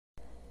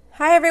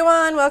Hi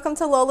everyone, welcome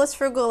to Lola's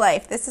Frugal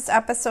Life. This is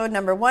episode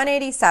number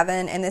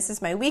 187 and this is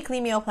my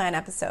weekly meal plan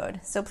episode.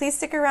 So please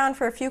stick around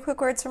for a few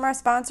quick words from our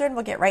sponsor and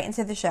we'll get right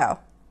into the show.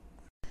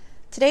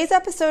 Today's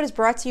episode is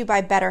brought to you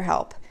by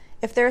BetterHelp.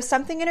 If there is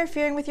something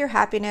interfering with your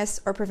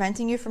happiness or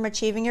preventing you from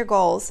achieving your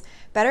goals,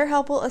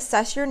 BetterHelp will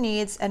assess your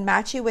needs and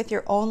match you with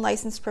your own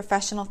licensed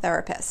professional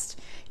therapist.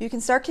 You can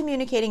start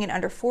communicating in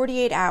under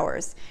 48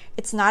 hours.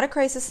 It's not a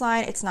crisis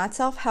line, it's not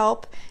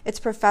self-help, it's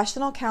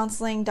professional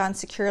counseling done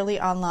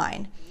securely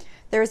online.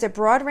 There is a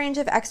broad range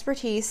of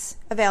expertise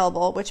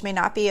available, which may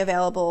not be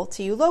available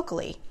to you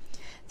locally.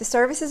 The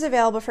service is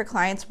available for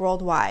clients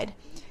worldwide.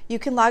 You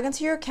can log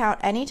into your account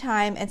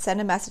anytime and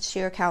send a message to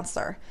your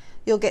counselor.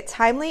 You'll get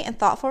timely and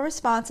thoughtful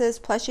responses,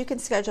 plus you can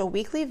schedule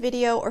weekly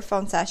video or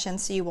phone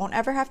sessions so you won't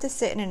ever have to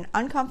sit in an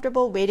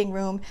uncomfortable waiting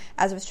room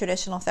as with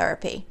traditional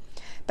therapy.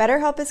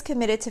 BetterHelp is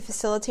committed to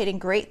facilitating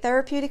great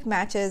therapeutic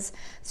matches,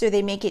 so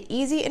they make it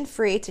easy and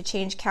free to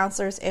change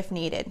counselors if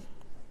needed.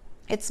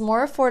 It's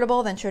more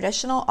affordable than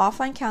traditional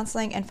offline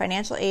counseling, and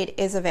financial aid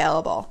is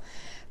available.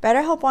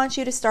 BetterHelp wants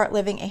you to start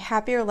living a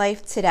happier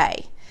life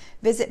today.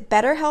 Visit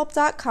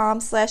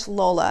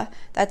betterhelp.com/Lola,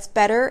 that's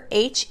better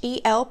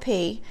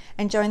HELP,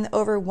 and join the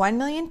over 1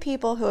 million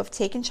people who have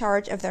taken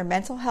charge of their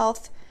mental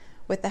health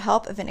with the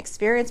help of an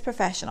experienced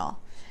professional.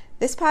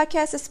 This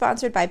podcast is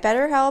sponsored by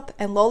BetterHelp,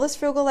 and Lola's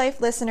Frugal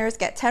Life listeners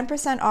get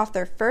 10% off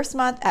their first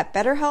month at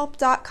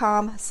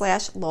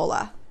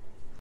betterhelp.com/Lola.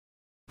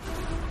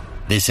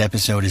 This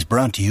episode is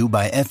brought to you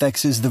by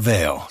FX's The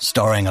Veil,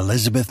 starring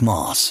Elizabeth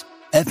Moss.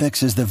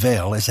 FX's The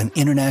Veil is an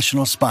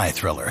international spy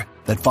thriller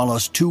that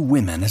follows two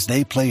women as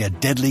they play a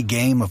deadly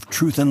game of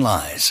truth and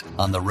lies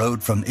on the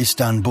road from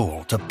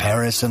Istanbul to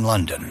Paris and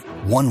London.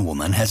 One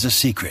woman has a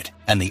secret,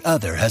 and the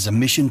other has a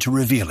mission to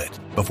reveal it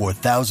before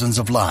thousands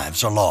of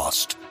lives are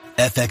lost.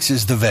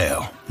 FX's The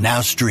Veil,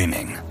 now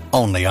streaming,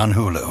 only on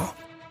Hulu.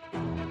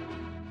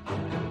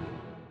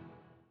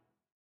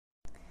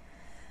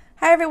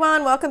 Hi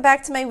everyone, welcome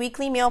back to my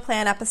weekly meal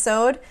plan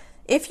episode.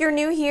 If you're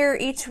new here,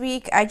 each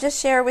week I just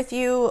share with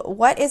you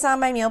what is on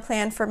my meal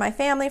plan for my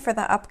family for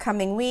the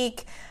upcoming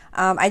week.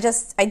 I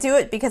do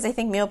it because I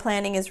think meal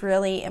planning is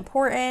really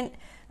important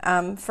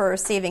for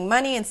saving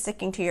money and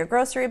sticking to your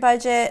grocery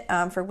budget,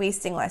 for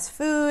wasting less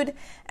food,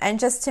 and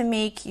just to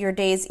make your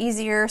days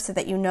easier so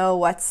that you know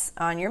what's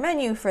on your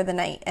menu for the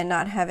night and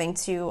not having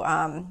to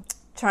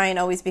try and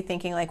always be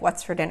thinking like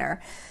what's for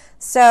dinner.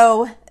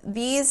 So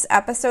these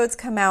episodes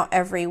come out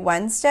every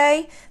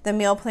Wednesday. The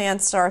meal plan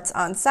starts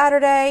on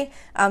Saturday.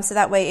 So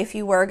that way, if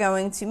you were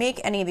going to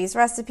make any of these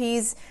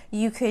recipes,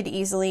 you could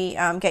easily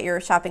get your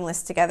shopping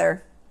list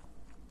together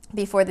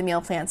before the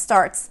meal plan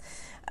starts.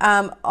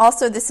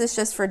 Also, this is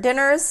just for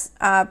dinners.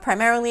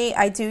 Primarily,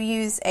 I do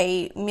use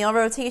a meal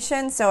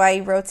rotation, so I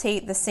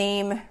rotate the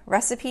same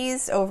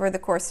recipes over the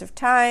course of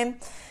time.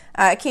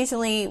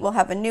 Occasionally, we'll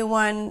have a new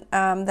one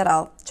that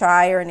I'll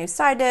try, or a new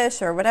side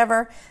dish, or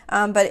whatever.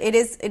 But it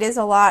is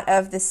a lot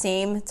of the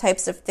same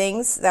types of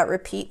things that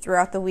repeat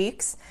throughout the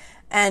weeks.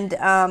 And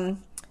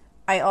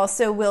I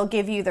also will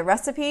give you the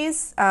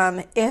recipes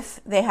if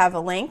they have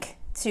a link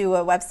to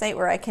a website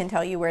where I can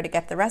tell you where to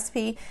get the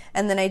recipe.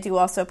 And then I do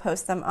also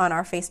post them on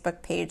our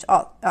Facebook page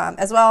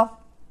as well,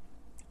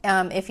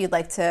 if you'd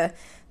like to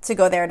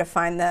go there to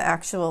find the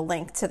actual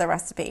link to the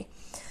recipe.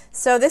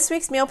 So this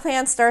week's meal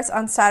plan starts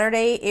on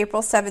Saturday,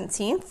 April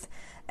 17th.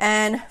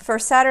 And for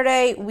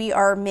Saturday, we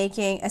are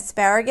making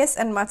asparagus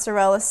and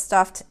mozzarella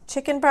stuffed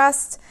chicken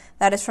breast.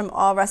 That is from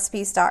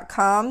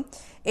allrecipes.com.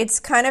 It's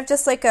kind of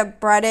just like a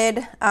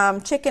breaded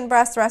chicken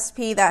breast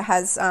recipe that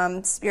has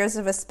spears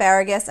of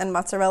asparagus and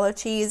mozzarella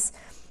cheese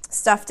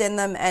stuffed in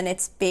them, and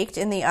it's baked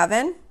in the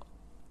oven.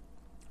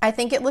 I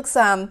think it looks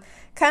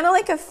kind of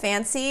like a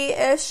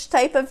fancy-ish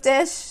type of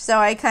dish,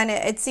 so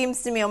it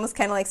seems to me almost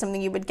kind of like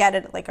something you would get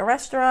at like a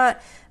restaurant,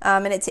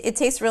 and it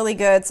tastes really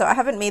good. So I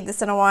haven't made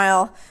this in a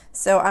while,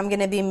 so I'm going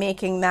to be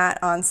making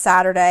that on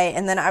Saturday.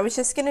 And then I was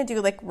just going to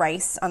do like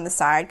rice on the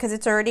side because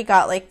it's already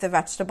got like the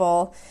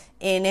vegetable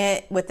in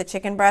it with the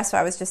chicken breast, so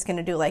I was just going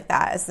to do like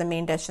that as the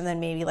main dish, and then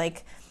maybe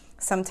like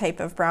some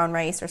type of brown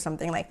rice or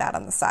something like that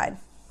on the side.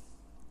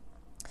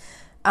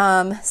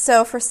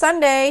 So for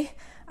Sunday,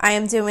 I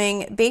am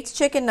doing baked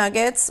chicken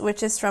nuggets,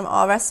 which is from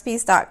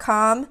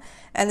allrecipes.com,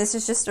 and this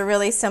is just a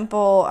really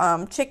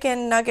simple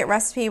chicken nugget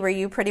recipe where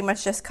you pretty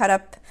much just cut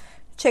up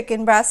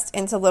chicken breast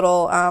into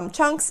little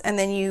chunks, and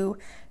then you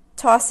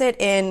toss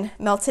it in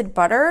melted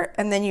butter,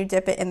 and then you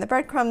dip it in the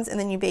breadcrumbs, and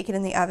then you bake it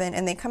in the oven,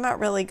 and they come out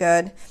really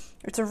good.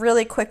 It's a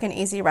really quick and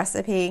easy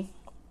recipe.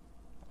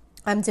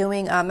 I'm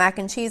doing mac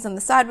and cheese on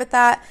the side with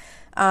that,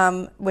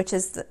 which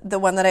is the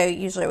one that I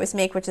usually always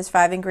make, which is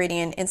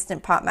 5-ingredient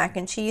Instant Pot mac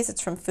and cheese. It's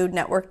from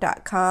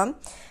foodnetwork.com.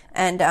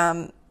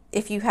 And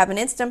if you have an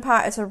Instant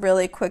Pot, it's a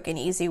really quick and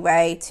easy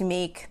way to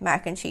make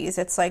mac and cheese.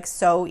 It's like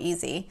so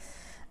easy.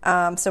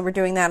 So we're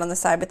doing that on the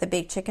side with the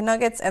baked chicken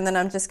nuggets. And then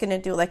I'm just going to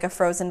do like a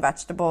frozen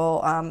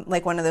vegetable,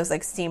 like one of those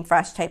like steam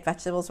fresh type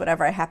vegetables,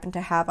 whatever I happen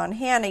to have on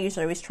hand. I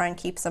usually always try and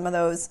keep some of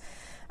those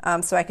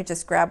so I could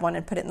just grab one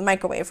and put it in the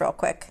microwave real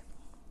quick.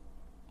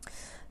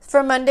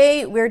 For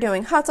Monday, we're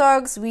doing hot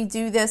dogs. We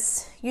do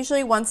this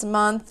usually once a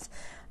month.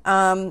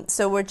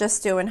 So we're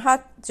just doing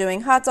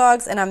hot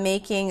dogs, and I'm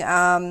making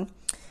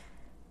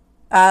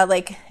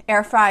like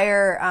air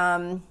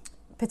fryer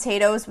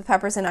potatoes with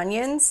peppers and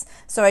onions.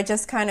 So I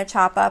just kind of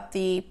chop up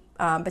the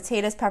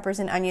potatoes, peppers,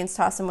 and onions,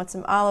 toss them with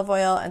some olive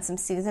oil and some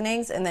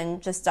seasonings, and then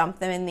just dump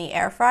them in the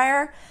air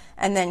fryer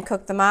and then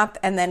cook them up.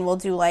 And then we'll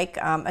do like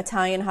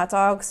Italian hot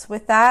dogs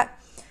with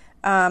that.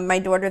 My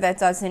daughter that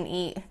doesn't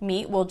eat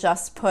meat will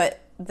just put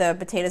the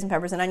potatoes and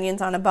peppers and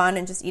onions on a bun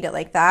and just eat it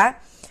like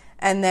that.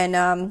 And then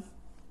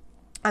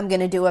I'm going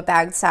to do a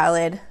bagged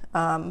salad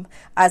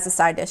as a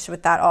side dish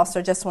with that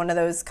also, just one of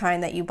those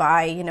kind that you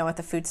buy, at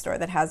the food store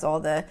that has all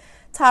the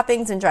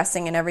toppings and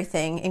dressing and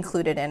everything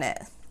included in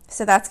it.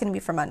 So that's going to be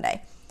for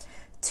Monday.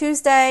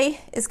 Tuesday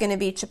is going to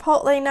be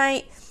Chipotle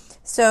night.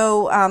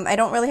 So I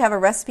don't really have a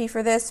recipe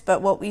for this,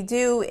 but what we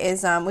do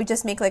is we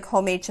just make like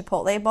homemade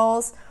Chipotle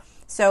bowls.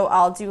 So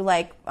I'll do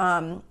like,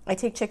 I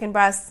take chicken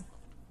breast,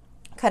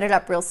 cut it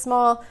up real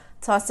small,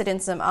 toss it in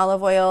some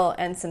olive oil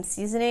and some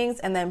seasonings,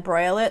 and then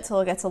broil it till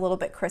it gets a little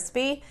bit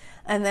crispy.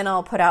 And then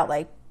I'll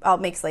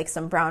make like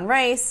some brown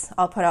rice.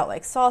 I'll put out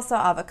like salsa,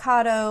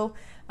 avocado,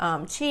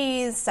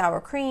 cheese,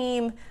 sour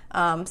cream,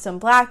 some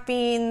black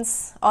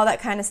beans, all that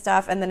kind of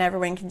stuff. And then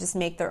everyone can just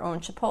make their own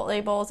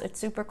Chipotle bowls. It's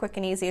super quick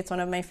and easy. It's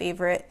one of my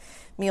favorite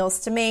meals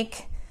to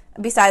make.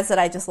 Besides that,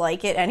 I just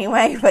like it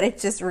anyway, but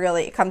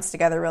it comes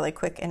together really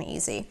quick and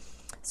easy.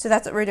 So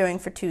that's what we're doing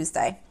for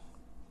Tuesday.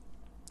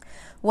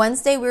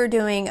 Wednesday, we're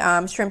doing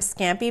shrimp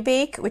scampi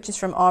bake, which is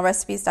from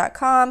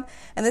allrecipes.com.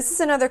 And this is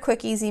another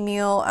quick, easy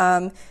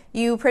meal.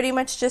 You pretty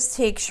much just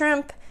take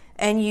shrimp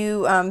and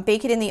you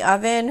bake it in the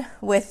oven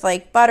with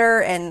like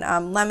butter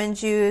and lemon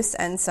juice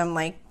and some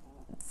like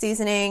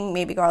seasoning,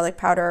 maybe garlic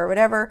powder or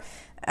whatever,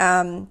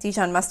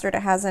 Dijon mustard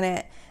it has in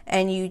it.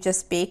 And you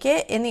just bake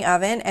it in the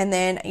oven, and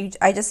then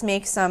I just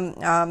make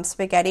some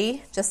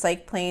spaghetti, just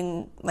like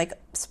plain like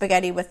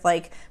spaghetti with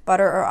like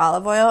butter or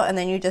olive oil, and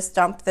then you just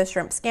dump the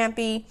shrimp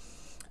scampi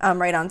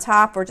right on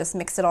top, or just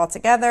mix it all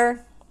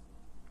together,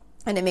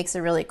 and it makes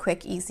a really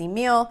quick, easy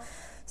meal.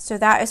 So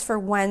that is for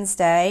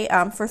Wednesday.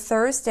 For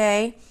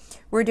Thursday,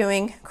 we're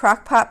doing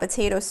crock pot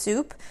potato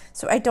soup.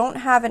 So I don't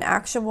have an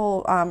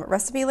actual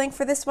recipe link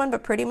for this one,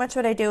 but pretty much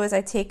what I do is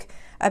I take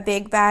a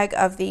big bag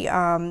of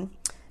the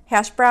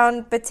hash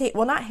brown potato,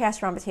 well, not hash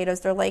brown potatoes,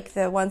 they're like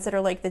the ones that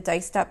are like the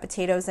diced up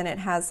potatoes, and it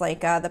has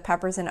like the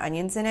peppers and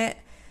onions in it.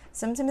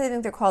 Sometimes I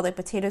think they're called like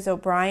potatoes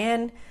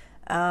O'Brien,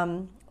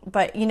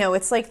 but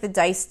it's like the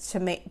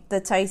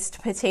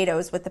diced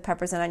potatoes with the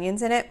peppers and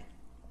onions in it.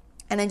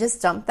 And I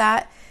just dump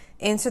that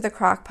into the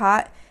crock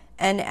pot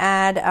and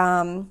add,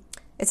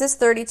 it says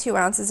 32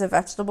 ounces of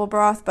vegetable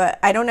broth, but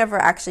I don't ever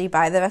actually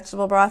buy the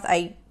vegetable broth.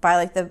 I buy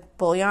like the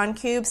bouillon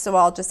cubes, so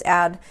I'll just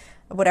add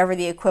whatever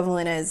the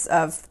equivalent is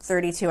of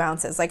 32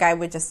 ounces. Like I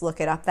would just look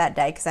it up that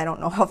day because I don't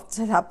know off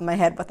the top of my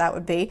head what that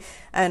would be.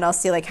 And I'll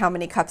see like how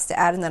many cups to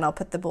add, and then I'll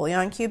put the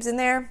bouillon cubes in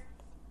there.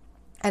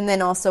 And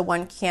then also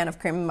 1 can of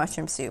cream and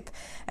mushroom soup.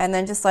 And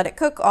then just let it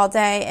cook all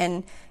day.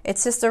 And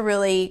it's just a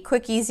really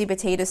quick, easy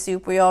potato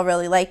soup. We all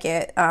really like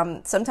it.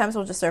 Sometimes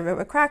we'll just serve it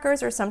with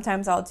crackers, or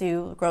sometimes I'll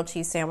do grilled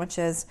cheese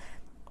sandwiches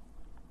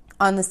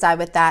on the side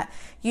with that.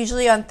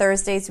 Usually on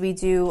Thursdays we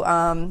do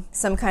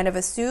some kind of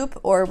a soup,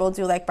 or we'll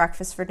do like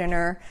breakfast for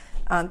dinner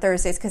on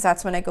Thursdays, because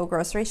that's when I go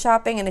grocery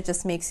shopping, and it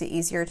just makes it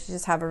easier to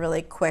just have a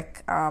really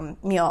quick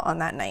meal on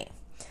that night.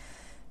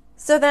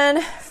 So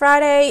then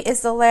Friday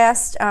is the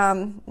last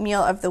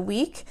meal of the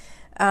week.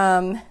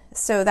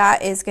 So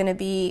that is going to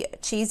be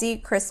cheesy,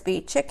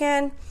 crispy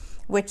chicken,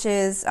 which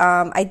is,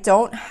 I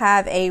don't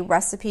have a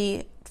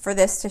recipe for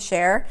this to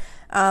share,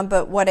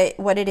 but what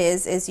it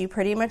is you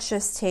pretty much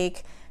just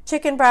take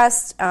chicken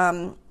breast,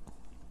 cut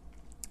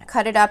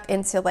it up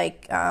into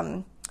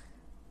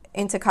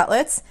into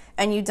cutlets,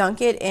 and you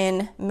dunk it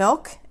in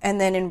milk and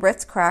then in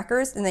Ritz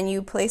crackers, and then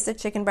you place the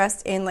chicken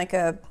breast in like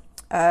a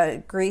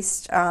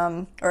greased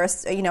or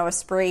a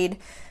sprayed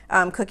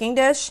cooking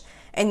dish,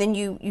 and then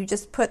you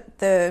just put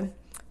the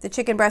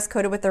chicken breast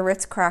coated with the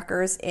Ritz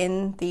crackers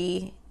in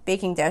the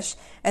baking dish,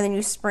 and then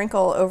you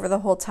sprinkle over the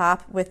whole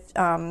top with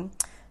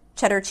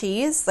cheddar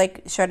cheese,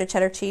 like shredded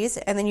cheddar cheese,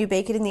 and then you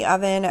bake it in the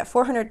oven at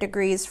 400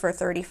 degrees for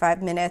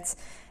 35 minutes,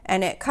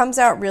 and it comes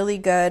out really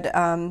good,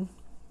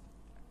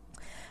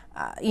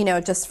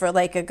 just for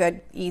like a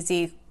good,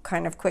 easy,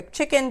 kind of quick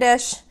chicken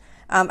dish.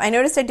 I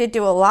noticed I did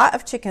do a lot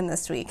of chicken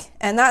this week,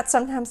 and that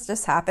sometimes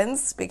just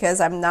happens because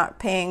I'm not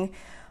paying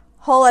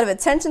a whole lot of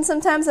attention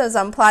sometimes as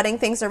I'm plotting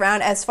things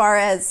around as far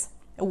as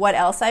what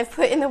else I've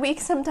put in the week.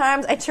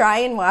 Sometimes I try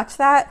and watch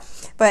that,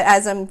 but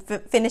as I'm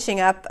finishing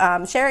up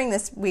sharing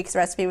this week's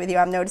recipe with you,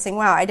 I'm noticing,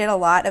 wow, I did a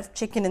lot of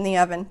chicken in the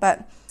oven,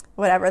 but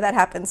whatever, that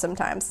happens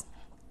sometimes.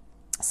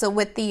 So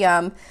with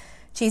the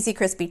cheesy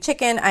crispy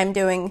chicken, I'm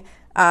doing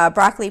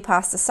broccoli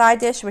pasta side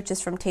dish, which is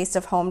from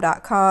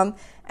tasteofhome.com,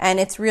 and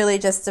it's really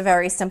just a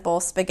very simple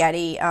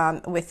spaghetti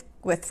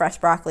with fresh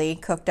broccoli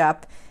cooked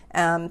up,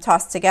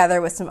 tossed together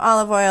with some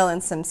olive oil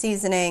and some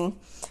seasoning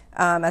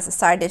as a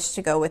side dish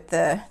to go with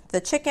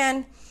the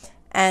chicken.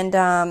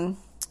 And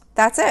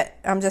that's it.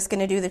 I'm just going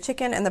to do the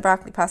chicken and the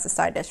broccoli pasta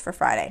side dish for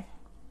Friday.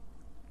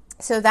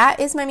 So that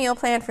is my meal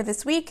plan for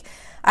this week.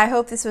 I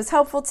hope this was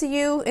helpful to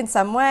you in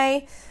some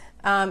way.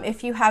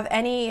 If you have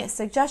any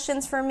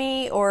suggestions for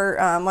me or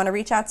want to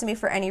reach out to me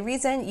for any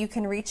reason, you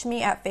can reach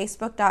me at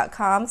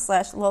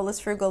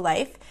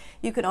facebook.com/lolasfrugallife.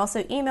 You can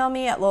also email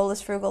me at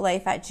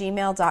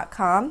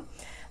lolasfrugallife@gmail.com.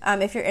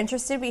 If you're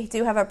interested, we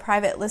do have a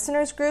private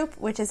listeners group,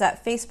 which is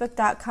at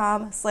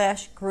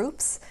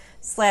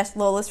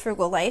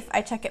facebook.com/groups/lolasfrugallife.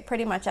 I check it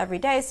pretty much every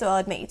day, so I'll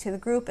admit you to the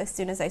group as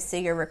soon as I see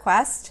your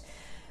request.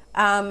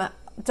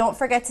 Don't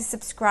forget to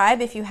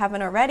subscribe if you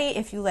haven't already,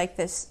 if you like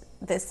this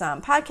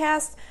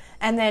podcast.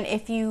 And then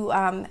if you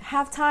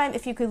have time,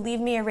 if you could leave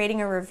me a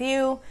rating or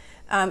review,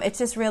 it's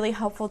just really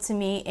helpful to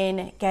me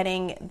in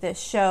getting this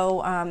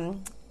show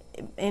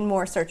in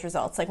more search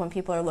results, like when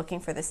people are looking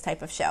for this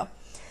type of show.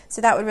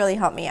 So that would really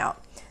help me out.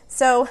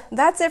 So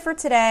that's it for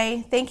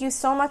today. Thank you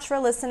so much for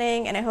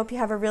listening, and I hope you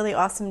have a really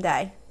awesome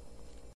day.